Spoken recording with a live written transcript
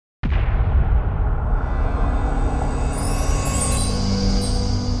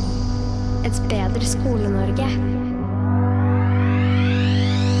Et bedre Skole-Norge.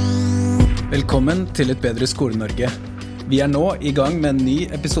 Velkommen til Et bedre Skole-Norge. Vi nå I gang med en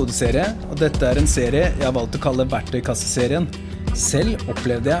ny episodeserie, og dette en serie jeg har valgt å kalle Verktøykasseserien. Selv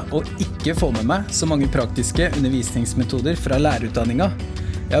opplevde jeg å ikke få med meg så mange praktiske undervisningsmetoder fra lærerutdanninga.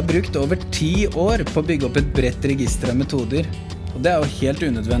 Jeg har brukt over 10 år på å bygge opp et bredt register av metoder, og det jo helt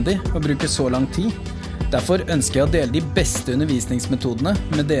unødvendig å bruke så lang tid. Derfor ønsker jeg å dele de beste undervisningsmetodene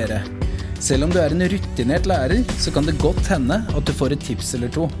med dere. Selv om du en rutinert lærer, så kan det godt hende at du får et tips eller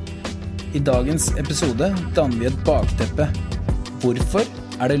to. I dagens episode danner vi et bakteppe. Hvorfor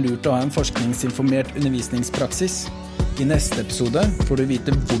det lurt å ha en forskningsinformert undervisningspraksis? I neste episode får du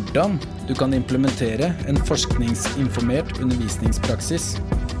vite hvordan du kan implementere en forskningsinformert undervisningspraksis.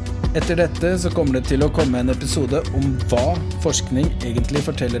 Etter dette så kommer det til å komme en episode om hva forskning egentlig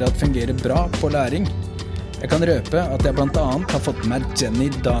forteller at fungerer bra på læring. Jeg kan røpe at jeg blant annet har fått med Jenny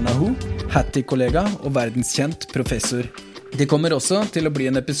Donahoe, Hattie-kollega og verdenskjent professor. Det kommer også til å bli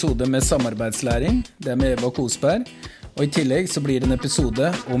en episode med samarbeidslæring, det med Eva Kosberg, og I tillegg så blir det en episode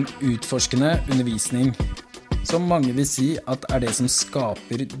om utforskende undervisning, som mange vil si at det som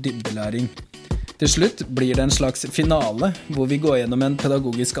skaper dybdelæring. Til slutt blir det en slags finale, hvor vi går gjennom en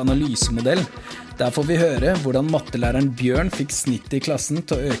pedagogisk analysemodell. Der får vi høre hvordan mattelæreren Bjørn fikk snittet I klassen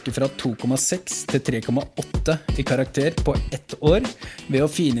til å øke fra 2,6 til 3,8 I karakter på 1 år, ved å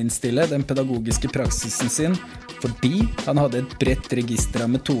fininnstille den pedagogiske praksisen sin, fordi han hadde et bredt register av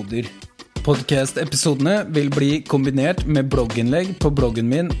metoder. Podcast-episodene vil bli kombinert med blogginnlegg på bloggen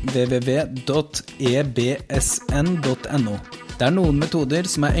min www.ebsn.no. Det noen metoder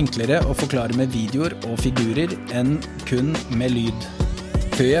som enklere å forklare med videoer og figurer enn kun med lyd.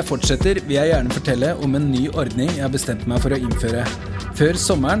 Før jeg fortsetter vil jeg gjerne fortelle om en ny ordning jeg har bestemt meg for å innføre. Før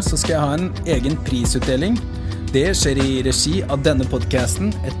sommeren så skal jeg ha en egen prisutdeling. Det skjer I regi av denne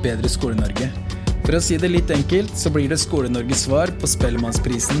podcasten Et bedre Skole-Norge. For å si det litt enkelt så blir det Skole-Norges svar på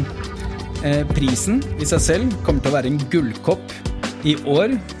Spellemannsprisen. Prisen I seg selv kommer til å være en gullkopp. I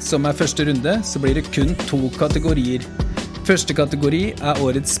år, som første runde, så blir det kun 2 kategorier. Første kategori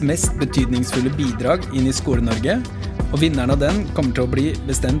årets mest betydningsfulle bidrag inn I Skole-Norge, og vinneren av den kommer til å bli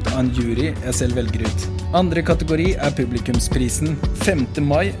bestemt av en jury jeg selv velger ut. Andre kategori publikumsprisen. 5.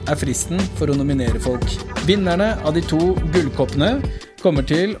 mai fristen for å nominere folk. Vinnerne av de 2 gullkoppene kommer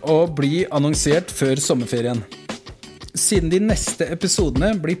til å bli annonsert før sommerferien. Siden de neste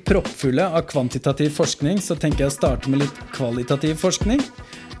episodene blir proppfulle av kvantitativ forskning, så tenker jeg å starte med litt kvalitativ forskning.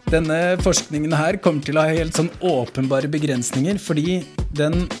 Denne forskningen her kommer til å ha helt sånn åpenbare begrensninger, fordi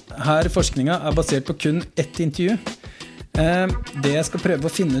den her forskningen basert på kun 1 intervju. Det jeg skal prøve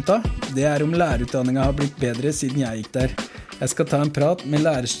å finne ut av, det om lærerutdanningen har blitt bedre siden jeg gikk der. Jeg skal ta en prat med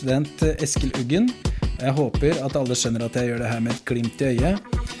lærerstudent Eskil Uggen, og jeg håper at alle skjønner at jeg gjør det her med et glimt I øyet.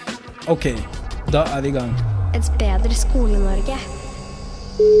 Ok, da vi I gang. Et bedre Skole-Norge.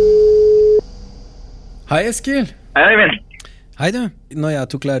 Hei Eskil! Hei Eivind! Hei du! Når jeg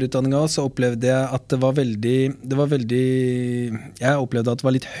tok lærerutdanningen så opplevde jeg at det var veldig, jeg opplevde at det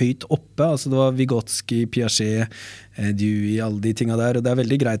var litt høyt oppe, altså det var Vygotsky, Piaget, Dewey, alle de tingene der, og det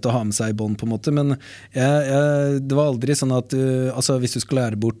veldig greit å ha med seg I bånd på en måte, men det var aldri sånn at, altså hvis du skal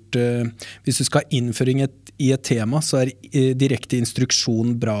lære bort, hvis du skal ha innføring I et tema, så direkte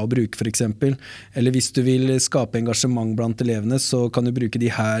instruksjon bra å bruke for eksempel, eller hvis du vil skape engasjement blant elevene, så kan du bruke de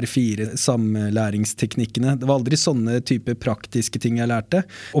her 4 samlæringsteknikkene. Det var aldri sånne type praktiske ting jeg lærte.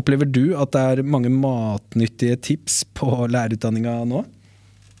 Opplever du at det mange matnyttige tips på lærerutdanningen nå?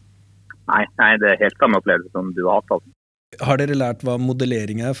 Nei, det helt samme opplevelse som du har hatt. Altså. Har dere lært hva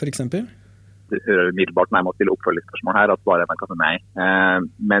modellering for eksempel? Du hører middelbart meg må stille oppfølgingsspørsmål her, at svaret kanskje nei.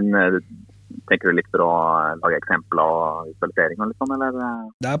 Men tenker du litt for å lage eksempler og visualisering og litt sånn, eller?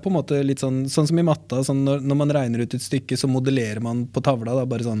 Det på en måte litt sånn som I matta, sånn når man regner ut et stykke, så modellerer man på tavla, da,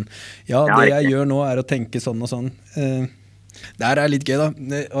 bare sånn, ja, det jeg gjør nå å tenke sånn og sånn. Det her litt gøy da,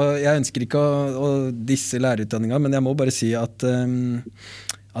 og jeg ønsker ikke å disse lærerutdanninger, men jeg må bare si at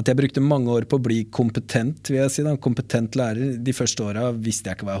jeg brukte mange år på å bli kompetent, vil jeg si da, kompetent lærer. De første årene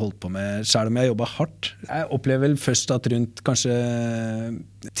visste jeg ikke hva jeg holdt på med, selv om jeg jobbet hardt. Jeg opplever vel først at rundt kanskje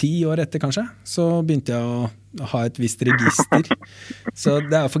 10 år etter kanskje, så begynte jeg å ha et visst register. Så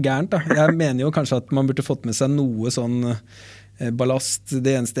det for gærent da. Jeg mener jo kanskje at man burde fått med seg noe sånn ballast.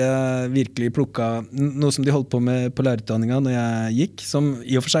 Det eneste jeg virkelig plukket, noe som de holdt på med på lærerutdanningen når jeg gikk, som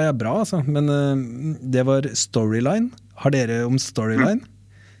I og for seg bra, altså, men det var storyline. Har dere om storyline?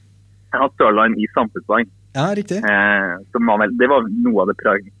 Jeg har storyline I samfunnsfag. Ja, riktig. Det var noe av det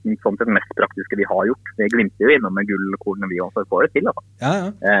sånn det mest praktiske vi har gjort. Det glimter jo innom med gullkornene vi også får det til. Da. Ja.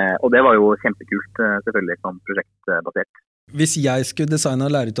 Og det var jo kjempekult, selvfølgelig, som prosjektbasert. Hvis jeg skulle designe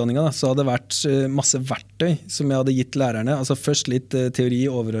lærerutdanningen, så hadde det vært masse verktøy som jeg hadde gitt lærerne. Altså først litt teori,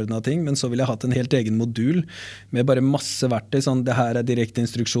 overordnet ting, men så ville jeg hatt en helt egen modul med bare masse verktøy. Sånn, det her direkte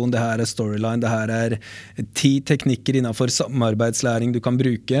instruksjon, det her storyline, det her 10 teknikker innenfor samarbeidslæring du kan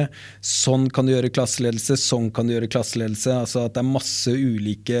bruke. Sånn kan du gjøre klasseledelse, sånn kan du gjøre klasseledelse. Altså at det masse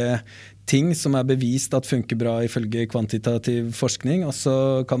ulike ting som bevist at funker bra ifølge kvantitativ forskning, og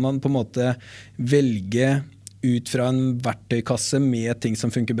så kan man på en måte velge ut fra en verktøykasse med ting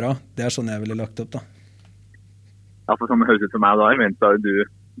som funker bra. Det sånn jeg ville lagt opp da. Ja, for som høres ut for meg da, så har du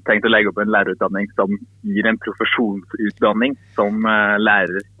tenkt å legge opp en lærerutdanning som gir en profesjonsutdanning som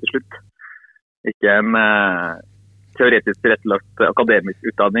lærer til slutt. Ikke en teoretisk tilrettelagt akademisk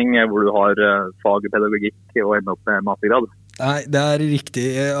utdanning hvor du har fag i pedagogikk og ender opp med mastergrad. Nei, det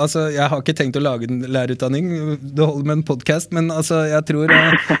riktig. Altså, jeg har ikke tenkt å lage en lærerutdanning, det holder med en podcast, men altså, jeg tror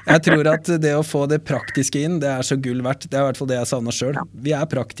at det å få det praktiske inn, det så gull verdt. Det I hvert fall det jeg savner selv. Ja. Vi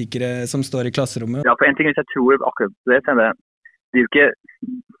praktikere som står I klasserommet. Ja, for en ting hvis jeg tror akkurat det er jo ikke,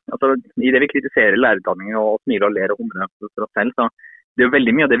 altså, I det vi kritiserer lærerutdanningen og smiler og ler og humrer for oss selv, så det jo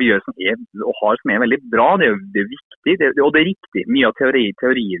veldig mye av det vi gjør som og har som veldig bra, det jo viktig, og det riktig. Mye av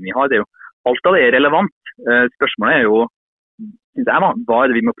teorien vi har, det jo, alt av det relevant. Spørsmålet jo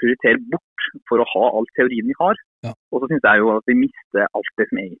hva det vi må prioritere bort for å ha all teorien vi har. Ja. Og så synes jeg jo at vi mister alt det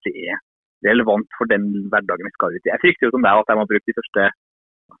som egentlig relevant for den hverdagen vi skal ut I. Jeg frykter jo som det at jeg må bruke de første,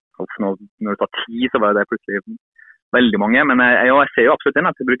 når det tar 10 så var det plutselig veldig mange, men jeg ser jo absolutt den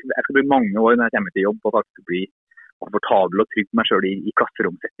at jeg skal bruke mange år når jeg kommer til jobb og faktisk bli komfortabel og trygg på meg selv I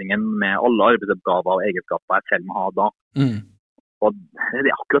klasseromsetningen med alle arbeidsoppgaver og egenskaper jeg selv må ha da. Og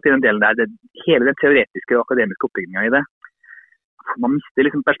det akkurat I den delen der, hele den teoretiske og akademiske oppbyggingen I det, man mister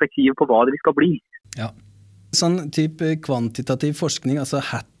liksom perspektiv på hva det vi skal bli. Ja. Sånn type kvantitativ forskning, altså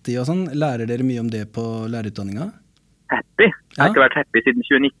Hattie og sånn, lærer dere mye om det på lærerutdanningen? Hattie? Jeg har ikke vært Hattie siden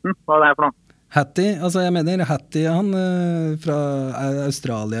 2019. Hva det for noe? Hattie, altså jeg mener Hattie, han fra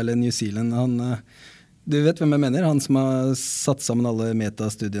Australia eller New Zealand, han, du vet hvem jeg mener? Han som har satt sammen alle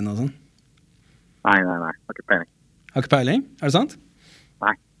metastudiene og sånn? Nei, har ikke peiling. Har ikke peiling? Det sant?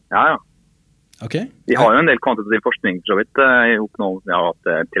 Nei, ja. Okay. Vi har jo en del kvantitativ forskning så vidt oppnådd. Vi har hatt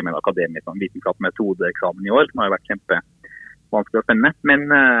til og med en akademisk vitenskap metodeeksamen I år, som har vært kjempevanskelig og spennende. Men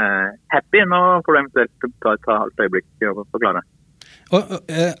Happy, nå får du eventuelt ta et halvt øyeblikk og forklare.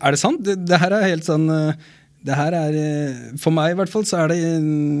 Det sant? Det her helt sånn, det her for meg I hvert fall, så det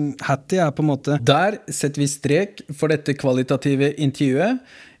Hattie på en måte. Der setter vi strek for dette kvalitative intervjuet.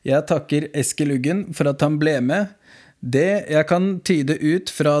 Jeg takker Eskil Uggen for at han ble med. Det jeg kan tyde ut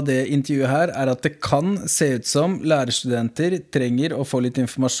fra det intervjuet her at det kan se ut som lærerstudenter trenger å få litt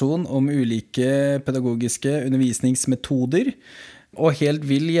informasjon om ulike pedagogiske undervisningsmetoder, og helt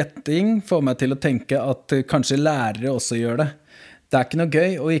vill gjetting får meg til å tenke at kanskje lærere også gjør det. Det ikke noe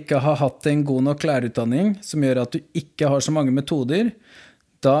gøy å ikke ha hatt en god nok lærerutdanning som gjør at du ikke har så mange metoder.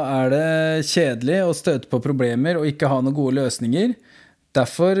 Da det kjedelig å støte på problemer og ikke ha noen gode løsninger.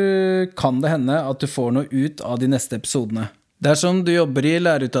 Derfor kan det hende at du får noe ut av de neste episodene. Dersom du jobber I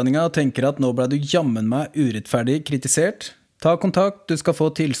lærerutdanningen og tenker at nå ble du jammen meg urettferdig kritisert, ta kontakt, du skal få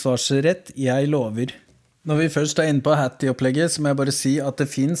tilsvarsrett, jeg lover. Når vi først inne på Hattie-opplegget, så må jeg bare si at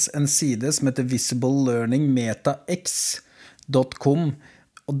det finnes en side som heter visiblelearningmetax.com,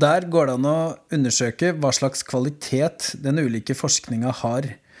 og der går det an å undersøke hva slags kvalitet den ulike forskningen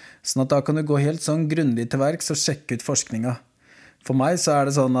har, sånn at da kan du gå helt sånn grundig til verks og sjekke ut forskningen. For meg så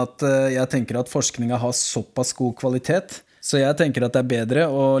det sånn at jeg tenker at forskningen har såpass god kvalitet, så jeg tenker at det bedre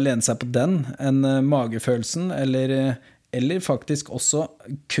å lene seg på den enn magefølelsen, eller faktisk også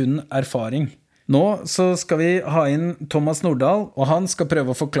kun erfaring. Nå så skal vi ha inn Thomas Nordahl, og han skal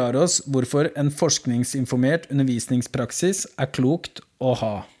prøve å forklare oss hvorfor en forskningsinformert undervisningspraksis klokt å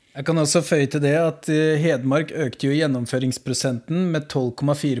ha. Jeg kan også føye til det at Hedmark økte jo gjennomføringsprosenten med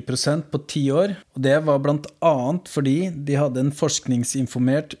 12,4% på 10 år, og det var blant annet fordi de hadde en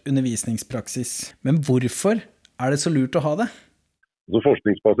forskningsinformert undervisningspraksis. Men hvorfor det så lurt å ha det? Så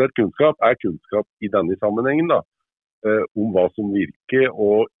forskningsbasert kunnskap kunnskap I denne sammenhengen da, om hva som virker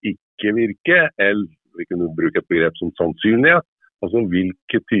og ikke virker, eller vi kunne bruke et begrep som sannsynlighet, altså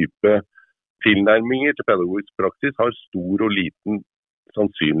hvilke type tilnærminger til pedagogisk praksis har stor og liten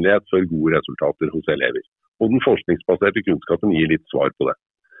sannsynlighet for gode resultater hos elever. Og den forskningsbaserte kunnskapen gir litt svar på det.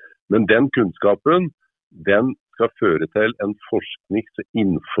 Men den kunnskapen, den skal føre til en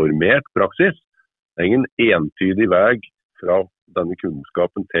forskningsinformert praksis. Det ingen entydig vei fra denne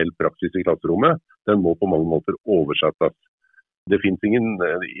kunnskapen til praksis I klasserommet. Den må på mange måter oversettes. Det finnes ingen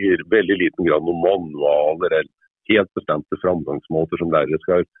I veldig liten grad noen manualer eller helt bestemte framgangsmåter som lærere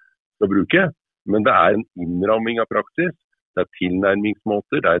skal bruke. Men det en innramming av praksis det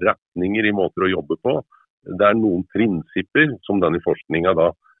tilnærmingsmåter, det retninger I måter å jobbe på. Det noen prinsipper som denne forskningen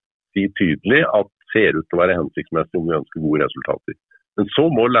da sier tydelig at ser ut til å være hensiktsmessig om vi ønsker gode resultater. Men så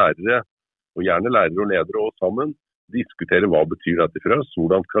må lærere, og gjerne lærere og ledere også sammen, diskutere hva betyr dette for oss,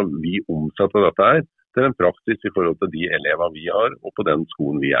 hvordan skal vi omsette dette her til en praksis I forhold til de elever vi har og på den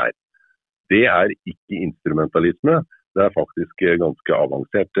skolen vi Det ikke instrumentalisme, det faktisk ganske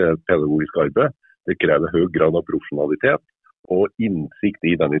avansert pedagogisk arbeid. Det krever høy grad av profesjonalitet og innsikt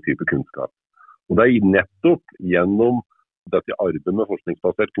I denne type kunnskap. Og det nettopp gjennom dette arbeidet med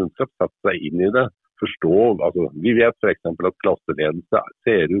forskningsbasert kunnskap satt seg inn I det, forstå, altså vi vet for eksempel at klasseledelse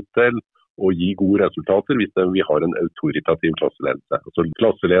ser ut til å gi gode resultater hvis vi har en autoritativ klasseledelse. Altså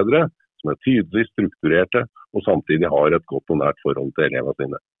klasseledere som tydelig strukturerte og samtidig har et godt og nært forhold til elevene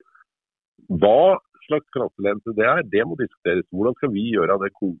sine. Hva slags klasseledelse det må diskuteres. Hvordan skal vi gjøre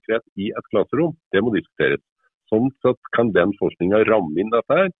det konkret I et klasserom? Det må diskuteres. Sånn sett kan den forskningen ramme inn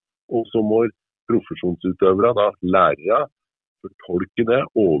dette her, og så må profesjonsutøvere, da, lærere, fortolke det,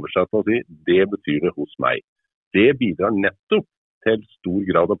 oversette og si, det betyr det hos meg. Det bidrar nettopp til stor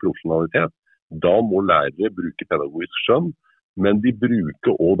grad av profesjonalitet. Da må lærere bruke pedagogisk skjønn, men de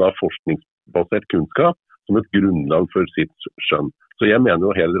bruker også da forskningsbasert kunnskap som et grunnlag for sitt skjønn. Så jeg mener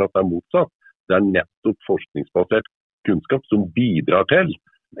jo heller at det motsatt. Det nettopp forskningsbasert kunnskap som bidrar til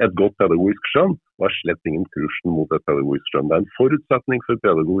et godt pedagogisk skjønn, og slett ingen kursen mot et pedagogisk skjønn. Det en forutsetning for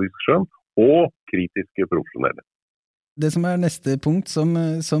pedagogisk skjønn og kritiske profesjonelle. Det som neste punkt som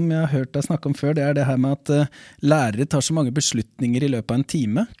jeg har hørt deg snakke om før, det det her med at lærere tar så mange beslutninger I løpet av en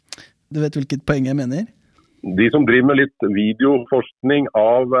time. Du vet hvilket poeng jeg mener? De som driver med litt videoforskning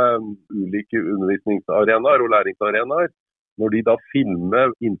av ulike undervisningsarenaer og læringsarenaer, når de da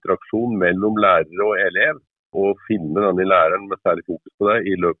filmer interaksjon mellom lærere og elev, og filmer denne læreren med særlig fokus på det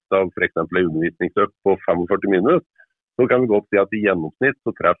I løpet av for eksempel en undervisningsøkt på 45 minutter, så kan vi godt si at I gjennomsnitt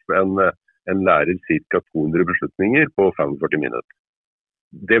så treffer en lærer ca. 200 beslutninger på 45 minutter.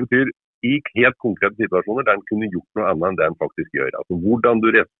 Det betyr I helt konkrete situasjoner der en kunne gjort noe annet enn det en faktisk gjør. Altså hvordan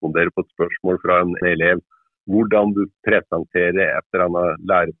du responderer på et spørsmål fra en elev, hvordan du presenterer et eller annet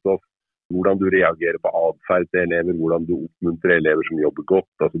lærestoff, hvordan du reagerer på adferd til elever, hvordan du oppmuntrer elever som jobber godt.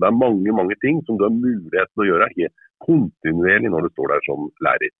 Altså det mange ting som du har mulighet til å gjøre helt kontinuerlig når du står der som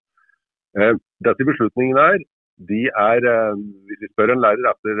lærer. Disse beslutningene de hvis vi spør en lærer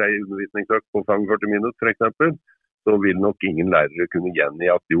etter en undervisningsøkt på 45 minutter for eksempel, så vil nok ingen lærere kunne gjengi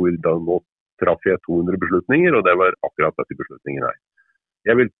at jo, da nå traff jeg 200 beslutninger, og det var akkurat disse beslutningene her.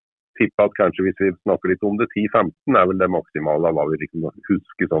 Jeg vil tippe at kanskje hvis vi snakker litt om det, 10-15 vel det maksimale av hva vi liksom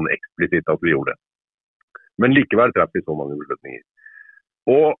husker sånn eksplisitt at vi gjorde. Men likevel treffer vi så mange beslutninger.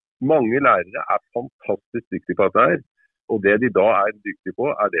 Og mange lærere fantastisk dyktige på dette her, og det de da dyktige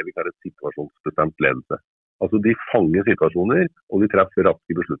på det vi kaller situasjonsbestemt ledelse. Altså de fanger situasjoner, og de treffer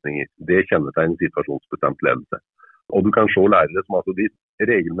raske beslutninger. Det kjennetegner situasjonsbestemt ledelse. Og du kan se lærere som de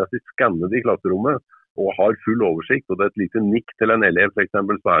regelmessig skanner det I klasserommet, og har full oversikt, og det et lite nikk til en elev for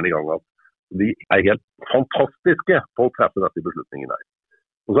eksempel, så den I gang at de helt fantastiske på å treffe disse beslutningene her.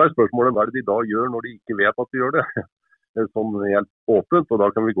 Og så spørsmålet, hva det de da gjør når de ikke vet at de gjør det? Sånn helt åpent, og da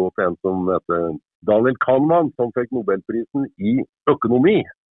kan vi gå til en som heter Daniel Kahneman, som fikk Nobelprisen I økonomi,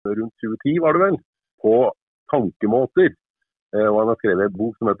 rundt 2010 var det vel, på tankemåter, og han har skrevet en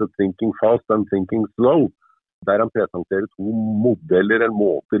bok som heter Thinking Fast and Thinking Slow, der han presenterer 2 modeller eller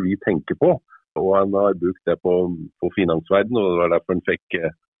måter vi tenker på, og han har brukt det på finansverden, og det var derfor han fikk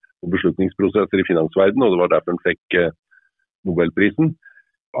beslutningsprosesser I finansverden, og det var derfor han fikk Nobelprisen.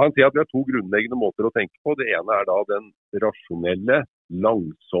 Han sier at vi har 2 grunnleggende måter å tenke på. Det ene da den rasjonelle,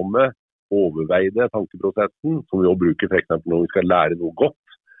 langsomme, overveide tankeprosessen, som vi også bruker for eksempel når vi skal lære noe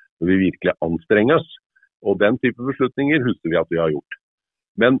godt, når vi virkelig anstrenger oss. Og den type beslutninger husker vi at vi har gjort.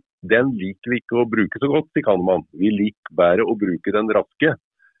 Men den liker vi ikke å bruke så godt, sier Kahneman. Vi liker bare å bruke den raske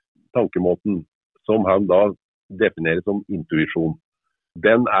tankemåten, som han da definerer som intuisjon.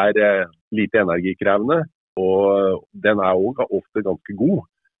 Den lite energikrevende, og den også ofte ganske god.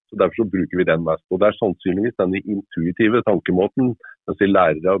 Så derfor så bruker vi den mest. Og det sannsynligvis denne intuitive tankemåten, mens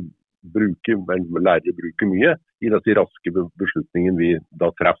lærere bruker mye I disse raske beslutningene vi da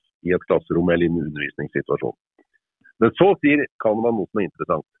treffer I et klasserom eller I en undervisningssituasjon. Men så sier Kahneman noe som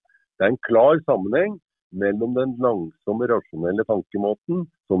interessant. Det en klar sammenheng mellom den langsomme, rasjonelle tankemåten,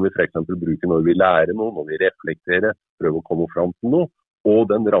 som vi for eksempel bruker når vi lærer noe, når vi reflekterer, prøver å komme fram til noe, og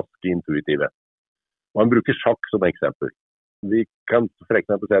den raske intuitive. Og han bruker sjakk som eksempel. Vi kan for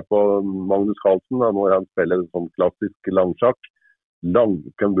eksempel se på Magnus Carlsen, når han spiller en sånn klassisk langsjakk.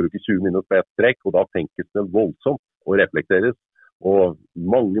 Kan bruke 20 minutter på et trekk, og da tenkes det voldsomt og reflekteres, og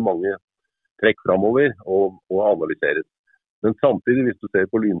mange trekk fremover og analyseres. Men samtidig, hvis du ser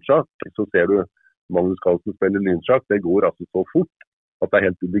på lynsjakk, så ser du Magnus Carlsen spiller lynsjakk. Det går altså så fort at det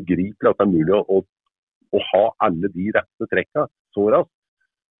helt ubegripelig at det mulig å ha alle de rette trekka så raskt.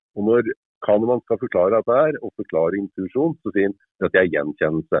 Og når Kahneman skal forklare dette her, og forklare intuisjon, så sier han at det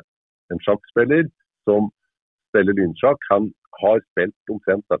gjenkjennelse. En sjakkspiller som spiller lynsjakk, han har spilt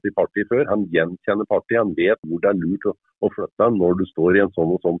omtrent dette i partiet før. Han gjenkjenner partiet, han vet hvor det lurt å flytte når du står i en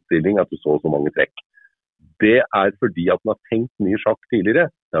sånn og sånn stilling at du så mange trekk. Det fordi at man har tenkt mye sjakk tidligere,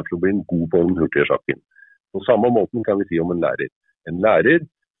 derfor blir man god på den hurtige sjakken. På samme måten kan vi si om en lærer. En lærer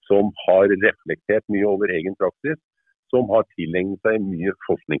som har reflektert mye over egen praksis, som har tilegnet seg mye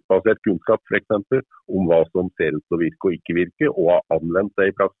forskningsbasert kunnskap, for eksempel, om hva som ser ut til å virke og ikke virke, og har anvendt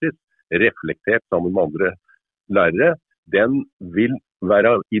det i praksis, reflektert sammen med andre lærere, den vil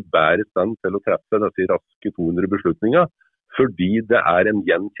være i bedre stand til å treffe disse raske 200 beslutninger, fordi det en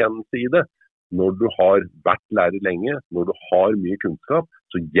gjenkjennelse i det. Når du har vært lærer lenge, når du har mye kunnskap,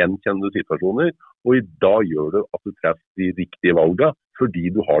 så gjenkjenner du situasjoner, og da gjør det at du treffer de riktige valgene, fordi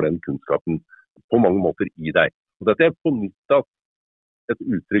du har den kunnskapen på mange måter i deg. Og dette på nytt et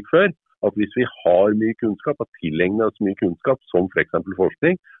uttrykk for at hvis vi har mye kunnskap, og tilegner oss mye kunnskap, som for eksempel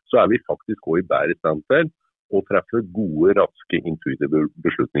forskning, så vi faktisk også i bedre stand til å treffe gode, raske, intuitive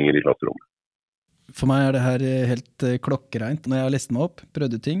beslutninger i klasserommet. For meg det her helt klokkereint. Når jeg har lest meg opp,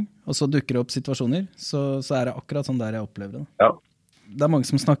 prøvde ting, og så dukker det opp situasjoner, så det akkurat sånn der jeg opplever det. Ja. Det mange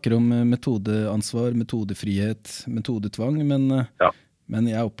som snakker om metodeansvar, metodefrihet, metodetvang, men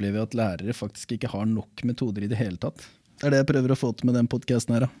jeg opplever at lærere faktisk ikke har nok metoder i det hele tatt. Det det jeg prøver å få til med den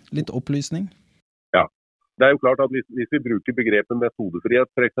podcasten her. Litt opplysning. Ja, det jo klart at hvis vi bruker begrepet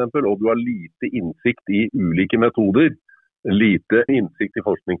metodefrihet for eksempel, og du har lite innsikt i ulike metoder, lite innsikt i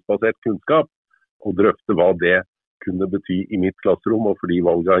forskningsbasert kunnskap, og drøfte hva det kunne bety i mitt klasserom, og for de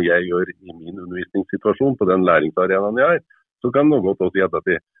valgene jeg gjør i min undervisningssituasjon på den læringsarenaen jeg så kan det godt også si at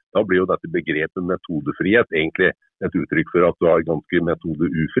da blir jo dette begrepet metodefrihet egentlig et uttrykk for at du ganske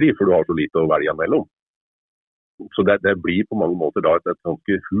metodeufri, for du har så lite å velge mellom. Så det blir på mange måter da et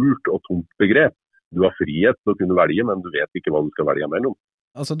ganske hult og tomt begrep. Du har frihet til å kunne velge, men du vet ikke hva du skal velge mellom.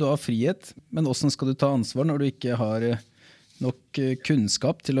 Altså du har frihet, men hvordan skal du ta ansvar når du ikke har nok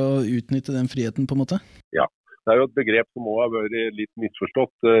kunnskap til å utnytte den friheten på en måte? Ja, det jo et begrep som også har vært litt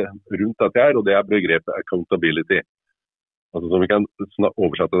misforstått rundt dette her, og det begrepet accountability. Altså som vi kan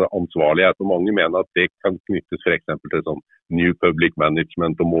oversette det ansvarlighet, og mange mener at det kan knyttes for eksempel til sånn New Public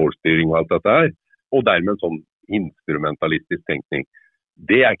Management og målstyring og alt dette her, og dermed en sånn instrumentalistisk tenkning.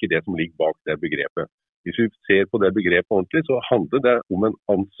 Det ikke det som ligger bak det begrepet. Hvis vi ser på det begrepet ordentlig, så handler det om en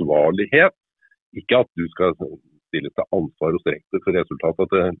ansvarlighet, ikke at du skal stille til ansvar og strekte for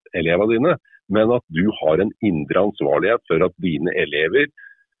resultatet til elevene dine, men at du har en indre ansvarlighet for at dine elever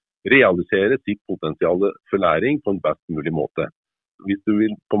realiserer sitt potensial for læring på en best mulig måte. Hvis du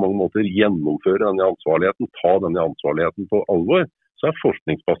vil på mange måter gjennomføre denne ansvarligheten, ta denne ansvarligheten på alvor, så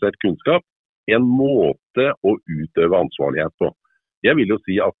forskningsbasert kunnskap en måte å utøve ansvarlighet på. Jeg vil jo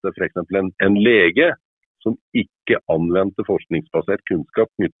si at for eksempel en lege som ikke anvendte forskningsbasert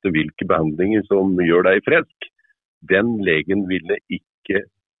kunnskap knyttet til hvilke behandlinger som gjør deg frisk, den legen ville ikke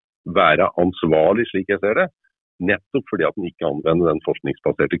være ansvarlig, slik jeg ser det, nettopp fordi at den ikke anvender den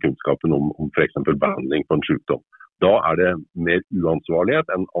forskningsbaserte kunnskapen om for eksempel behandling på en sykdom. Da det mer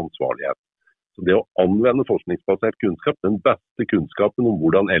uansvarlighet enn ansvarlighet. Så det å anvende forskningsbasert kunnskap, den beste kunnskapen om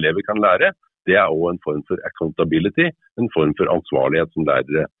hvordan elever kan lære, det også en form for accountability, en form for ansvarlighet som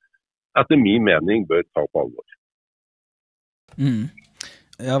lærere, etter min mening, bør ta på alvor.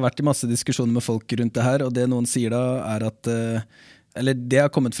 Jeg har vært i masse diskusjoner med folk rundt det her, og det noen sier da at, eller det jeg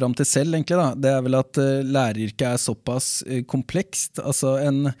har kommet frem til selv egentlig da, det vel at læreryrket såpass komplekst, altså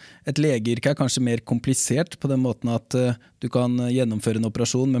et legeyrke kanskje mer komplisert på den måten at du kan gjennomføre en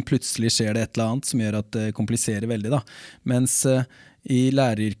operasjon, men plutselig skjer det et eller annet som gjør at det kompliserer veldig da, mens i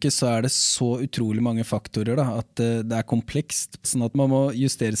læreryrket så det så utrolig mange faktorer da, at det komplekst, sånn at man må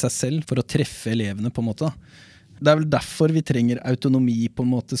justere seg selv for å treffe elevene på en måte da. Det vel derfor vi trenger autonomi på en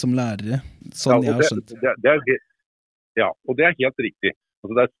måte som lærere, sånn jeg har skjønt. Ja, og det helt riktig.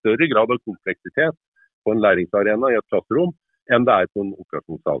 Altså, det større grad av kompleksitet på en læringsarena i et klasserom enn det på en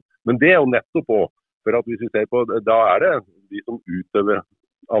operasjonssal. Men det jo nettopp på, for at hvis vi ser på, da det de som utøver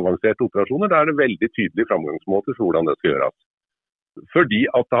avanserte operasjoner, da det veldig tydelige framgangsmåter for hvordan det skal gjøres. Fordi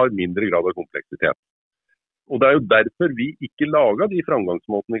at det har mindre grad av kompleksitet. Og det jo derfor vi ikke lager de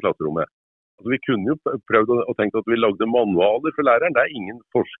framgangsmåtene i klasserommet. Altså, vi kunne jo prøvd å tenke at vi lagde manualer for læreren. Det ingen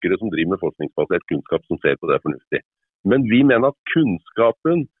forskere som driver med forskningsbasert kunnskap som ser på det fornuftig. Men vi mener at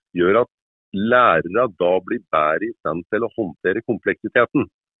kunnskapen gjør at lærere da blir bedre i stand til å håndtere kompleksiteten.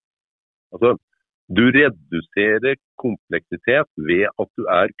 Altså, Du reduserer kompleksitet ved at du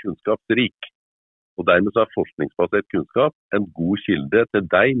kunnskapsrik. Og dermed så forskningsbasert kunnskap en god kilde til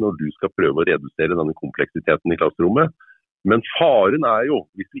deg når du skal prøve å redusere denne kompleksiteten i klasserommet. Men faren jo,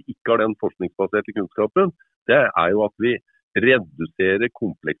 hvis vi ikke har den forskningsbaserte kunnskapen, det jo at vi reduserer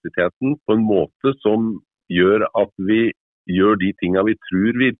kompleksiteten på en måte som gjør at vi gjør de tingene vi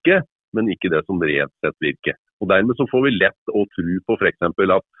tror virker, men ikke det som reelt sett virker. Og dermed så får vi lett å tro på for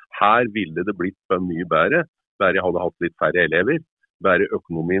eksempel at her ville det blitt mye bedre, bare jeg hadde hatt litt færre elever, bare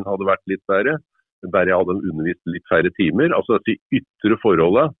økonomien hadde vært litt bedre, bare jeg hadde undervist litt færre timer, altså de ytre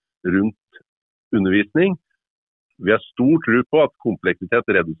forholdene rundt undervisning. Vi har stor tro på at kompleksitet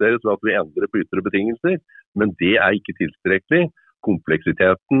reduseres ved at vi endrer på ytre betingelser, men det ikke tilstrekkelig.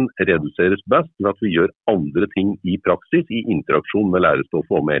 Kompleksiteten reduseres best ved at vi gjør andre ting i praksis, i interaksjon med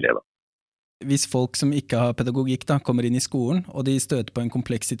lærerstoffet og med elever. Hvis folk som ikke har pedagogikk kommer inn i skolen, og de støter på en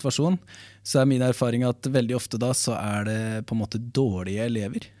kompleks situasjon, så min erfaring at veldig ofte da så det på en måte dårlige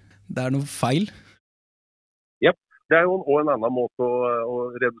elever. Det noe feil. Ja, det jo også en annen måte å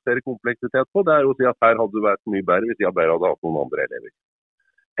redusere kompleksitet på. Det jo å si at her hadde det vært mye bedre hvis jeg bare hadde hatt noen andre elever.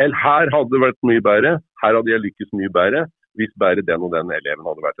 Eller her hadde det vært mye bedre, her hadde jeg lykkes mye bedre, hvis bare den og den eleven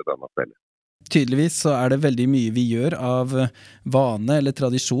hadde vært et annet sted. Tydeligvis så det veldig mye vi gjør av vane eller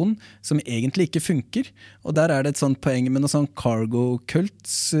tradisjon som egentlig ikke funker. Og der det et sånt poeng med noe sånn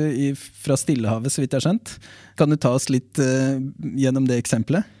cargo-kults fra Stillehavet, så vidt jeg har skjønt. Kan du ta oss litt gjennom det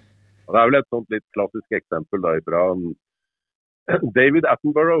eksempelet? Det vel et sånt litt klassisk eksempel da fra David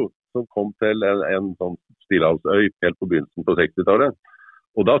Attenborough, som kom til en sånn stillehavsøy helt på begynnelsen på 60-tallet.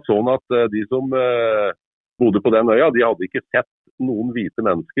 Og da så han at de som bodde på den øya, de hadde ikke sett noen hvite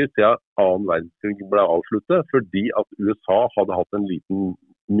mennesker siden annen verdenskrig ble avsluttet, fordi at USA hadde hatt en liten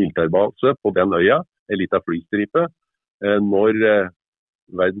militærbase på den øya, en liten flystripe. Når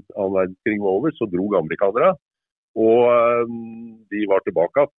annen verdenskrig var over, så drog amerikanere, og de var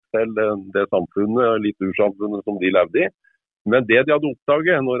tilbake til det samfunnet, litt ursamfunnet som de levde i. Men det de hadde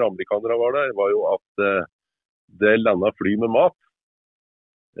oppdaget når amerikanere var der, var jo at det landet fly med mat,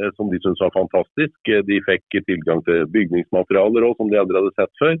 som de syntes var fantastisk. De fikk tilgang til bygningsmaterialer også, som de aldri hadde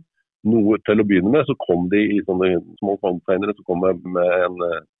sett før. Noe til å begynne med, så kom de i sånne små containere, så kom de med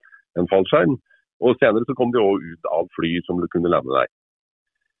en fallskjerm. Og senere så kom de også ut av fly som de kunne lande der.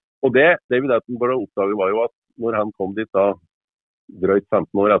 Og det David Attenborough oppdaget var jo at når han kom dit da drøyt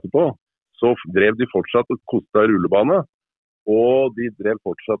 15 år etterpå, så drev de fortsatt og kostet rullebane, og de drev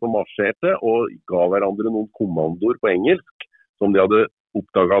fortsatt og marsjerte, og ga hverandre noen kommandoer på engelsk, som de hadde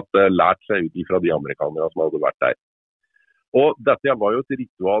oppdaget at lært seg ut fra de amerikanere som hadde vært der. Og dette var jo et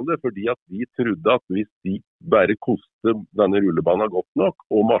ritual, fordi at de trodde at hvis de bare kostet denne rullebanen godt nok,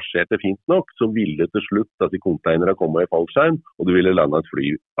 og marsjerte fint nok, så ville til slutt at de containere komme i fallskjerm, og de ville lande et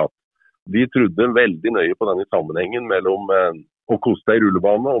fly opp. De trodde veldig nøye på denne sammenhengen mellom å koste i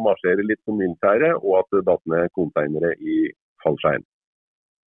rullebane og marsjere litt som militære, og at det datt ned containere i fallskjerm.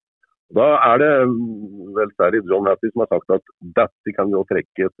 Da det vel særlig John Hattie som har sagt at dette kan vi også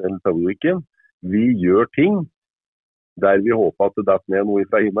trekke til pedagogikken. Vi gjør ting der vi håper at det datt ned noe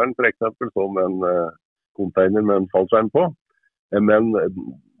fra himmelen, for eksempel som en container med en fallskjerm på. Men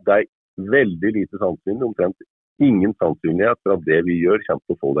det veldig lite sannsynlig, omtrent ingen sannsynlighet for at det vi gjør kommer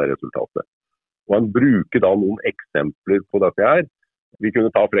til å få det resultatet. Og han bruker da noen eksempler på dette her. Vi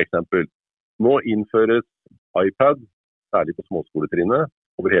kunne ta for eksempel, nå innføres iPad, særlig på småskoletrinnet,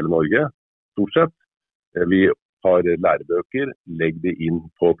 over hele Norge, stort sett. Vi har lærebøker, legger det inn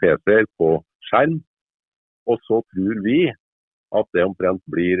på PC-er, på skjerm, og så tror vi at det omtrent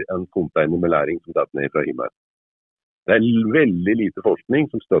blir en container med læring som detter ned fra himmelen. Det veldig lite forskning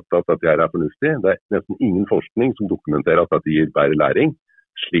som støtter at dette fornuftig. Det nesten ingen forskning som dokumenterer at dette gir bedre læring,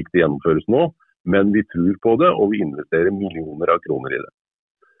 slik det gjennomføres nå, men vi tror på det, og vi investerer millioner av kroner i det.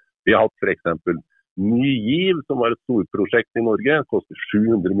 Vi har hatt for eksempel Ny Giv, som var et stort prosjekt i Norge, koster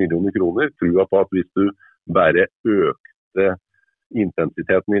 700 millioner kroner. Tror på at hvis du bare økte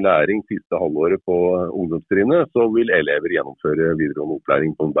intensiteten i læring siste halvåret på ungdomstrinnet, så vil elever gjennomføre videregående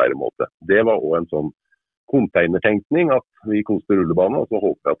opplæring på en bedre måte. Det var også en sånn containertenkning, at vi koster rullebane, og så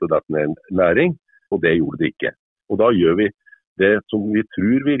håper vi at det detter ned læring, og det gjorde det ikke. Og da gjør vi det som vi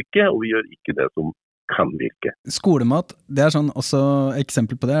tror virker, og vi gjør ikke det som kan virke. Skolemat, det sånn også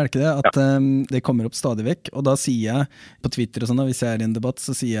eksempel på det, det ikke det? At det kommer opp stadig vekk, og da sier jeg på Twitter og sånn, hvis jeg i en debatt,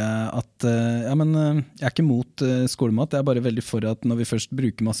 så sier jeg at jeg ikke mot skolemat, jeg bare veldig for at når vi først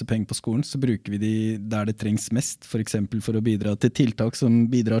bruker masse penger på skolen, så bruker vi de der det trengs mest, for eksempel for å bidra til tiltak som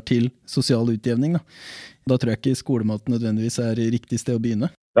bidrar til sosial utjevning. Da tror jeg ikke skolemat nødvendigvis riktig sted å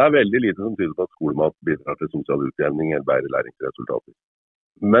begynne. Det veldig lite som tyder på at skolemat bidrar til sosial utjevning eller bedre læringsresultater.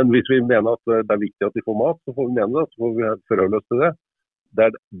 Men hvis vi mener at det viktig at de får mat, så får vi mene det, så får vi forholde oss til det. Det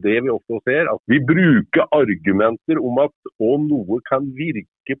det vi ofte ser, at vi bruker argumenter om at noe kan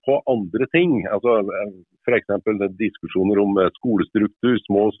virke på andre ting. Altså, for eksempel diskusjoner om skolestruktur,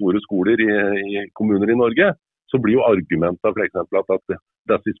 små og store skoler i kommuner i Norge, så blir jo argumentet for eksempel at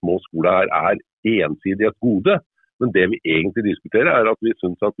disse små skolene her ensidig et gode. Men det vi egentlig diskuterer at vi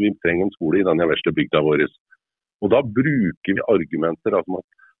synes at vi trenger en skole i denne verste bygda vår. Og da bruker vi argumenter at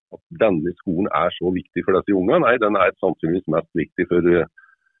denne skolen så viktig for disse ungene. Nei, den sannsynligvis mest viktig for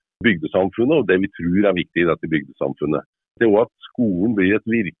bygdesamfunnet, og det vi tror viktig i dette bygdesamfunnet. Det også at skolen blir et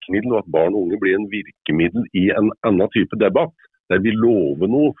virkemiddel, og at barn og unge blir en virkemiddel i en annen type debatt, der vi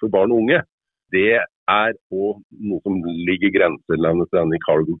lover noe for barn og unge. Det også noe som ligger grenselandet til denne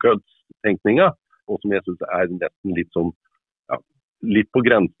cargo cuts-tenkningen, og som jeg synes nesten litt sånn, litt på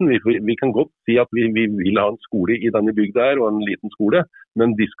grensen. Vi kan godt si at vi vil ha en skole i denne bygda her, og en liten skole,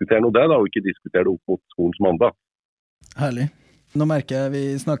 men diskutere noe det da, og ikke diskutere det opp mot skolens mandat. Herlig. Nå merker jeg vi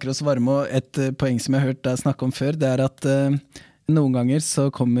snakker oss varme, og et poeng som jeg har hørt deg snakke om før, det at noen ganger så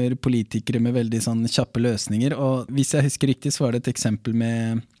kommer politikere med veldig sånn kjappe løsninger, og hvis jeg husker riktig så var det et eksempel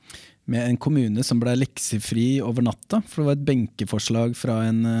med en kommune som ble leksefri over natta, for det var et benkeforslag fra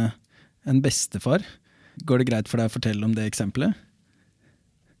en bestefar. Går det greit for deg å fortelle om det eksempelet?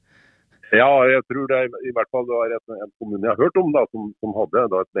 Ja, jeg tror det i hvert fall det var en kommune jeg har hørt om da, som hadde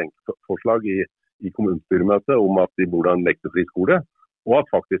da et benkeforslag i kommunestyremøtet om at de burde ha en leksefri skole, og at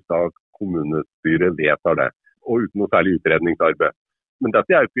faktisk da kommunestyret vedtar det, og uten noe særlig utredningsarbeid. Men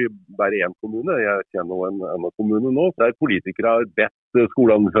dette jo ikke bare en kommune, jeg kjenner en annen kommune nå, der politikere har bedt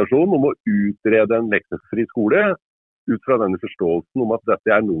skoleadministrasjonen om å utrede en leksefri skole, ut fra denne forståelsen om at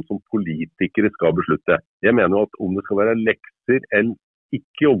dette noe som politikere skal beslutte. Jeg mener jo at om det skal være lekser eller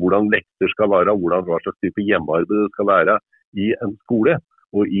ikke, og hvordan lekser skal være, og hva slags type hjemmearbeid det skal være i en skole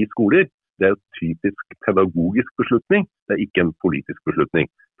og i skoler, det en typisk pedagogisk beslutning, det ikke en politisk beslutning.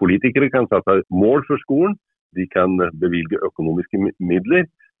 Politikere kan sette mål for skolen, de kan bevilge økonomiske midler,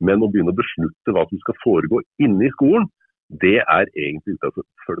 men å begynne å beslutte hva som skal foregå inne i skolen, det egentlig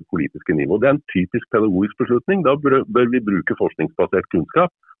utenfor det politiske nivå. Det en typisk pedagogisk beslutning, da bør vi bruke forskningsbasert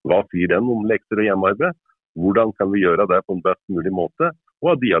kunnskap. Hva sier den om lekser og hjemmearbeid? Hvordan kan vi gjøre det på en best mulig måte?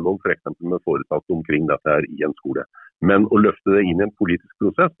 Og ha dialog for eksempel med foresatte omkring dette her i en skole. Men å løfte det inn i en politisk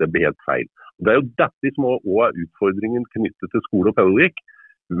prosess, det blir helt feil. Og det jo dette som også utfordringen knyttet til skole og pedagogikk.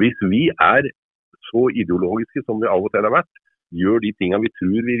 Hvis vi så ideologiske som vi av og til har vært, gjør de tingene vi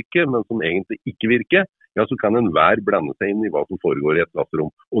tror virker, men som egentlig ikke virker, ja, så kan enhver blande seg inn i hva som foregår i et klasserom.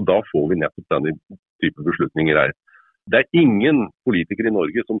 Og da får vi nettopp denne type beslutninger her. Det ingen politikere i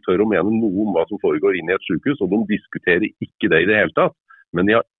Norge som tør å mene noe om hva som foregår inne i et sykehus, og de diskuterer ikke det i det hele tatt. Men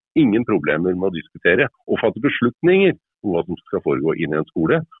de har ingen problemer med å diskutere og fatte beslutninger om hva som skal foregå inne i en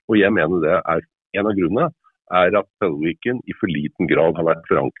skole. Og jeg mener det en av grunnene at pedagogikken i for liten grad har vært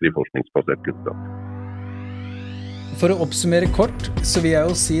forankret i forskningsbasert kunnskap. For å oppsummere kort, så vil jeg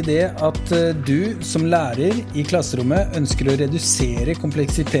jo si det at du som lærer i klasserommet ønsker å redusere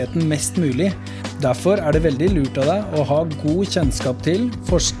kompleksiteten mest mulig. Derfor det veldig lurt av deg å ha god kjennskap til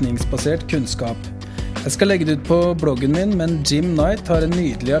forskningsbasert kunnskap. Jeg skal legge det ut på bloggen min, men Jim Knight har en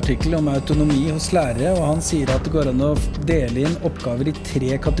nydelig artikkel om autonomi hos lærere, og han sier at det går an å dele inn oppgaver i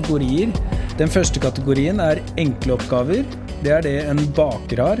 3 kategorier. Den første kategorien enkle oppgaver. Det det en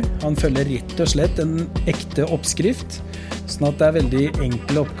baker har. Han følger rett og slett en ekte oppskrift, sånn at det veldig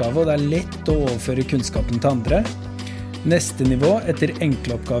enkel oppgave, og det lett å overføre kunnskapen til andre. Neste nivå etter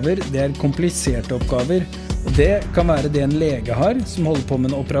enkle oppgaver, det kompliserte oppgaver. Og det kan være det en lege har, som holder på med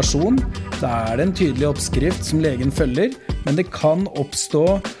en operasjon. Da det en tydelig oppskrift som legen følger, men det kan oppstå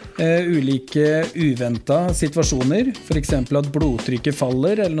ulike uventede situasjoner, for eksempel at blodtrykket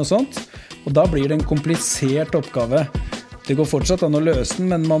faller eller noe sånt, og da blir det en komplisert oppgave. Det går fortsatt an å løse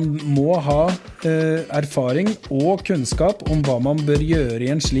den, men man må ha erfaring og kunnskap om hva man bør gjøre i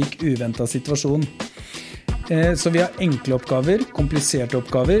en slik uventet situasjon. Så vi har enkle oppgaver, kompliserte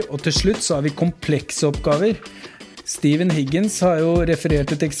oppgaver, og til slutt så har vi komplekse oppgaver. Stephen Higgins har jo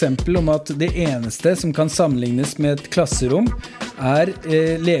referert et eksempel om at det eneste som kan sammenlignes med et klasserom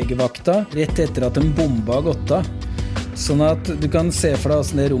legevakta rett etter at en bombe har gått av. Sånn at du kan se for deg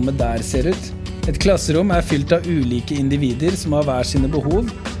hvordan det rommet der ser ut. Et klasserom fylt av ulike individer som har hver sine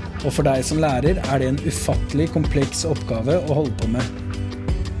behov, og for deg som lærer det en ufattelig kompleks oppgave å holde på med.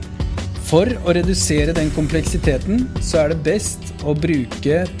 For å redusere den kompleksiteten, så det best å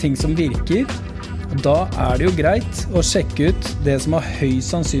bruke ting som virker, og da det jo greit å sjekke ut det som har høy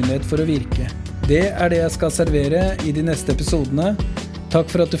sannsynlighet for å virke. Det det jeg skal servere i de neste episodene.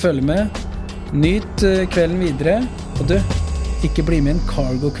 Takk for at du følger med. Nyt kvelden videre, og du, ikke bli med i en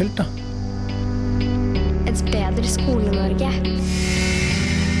cargo-kult da? Et bedre Skole-Norge.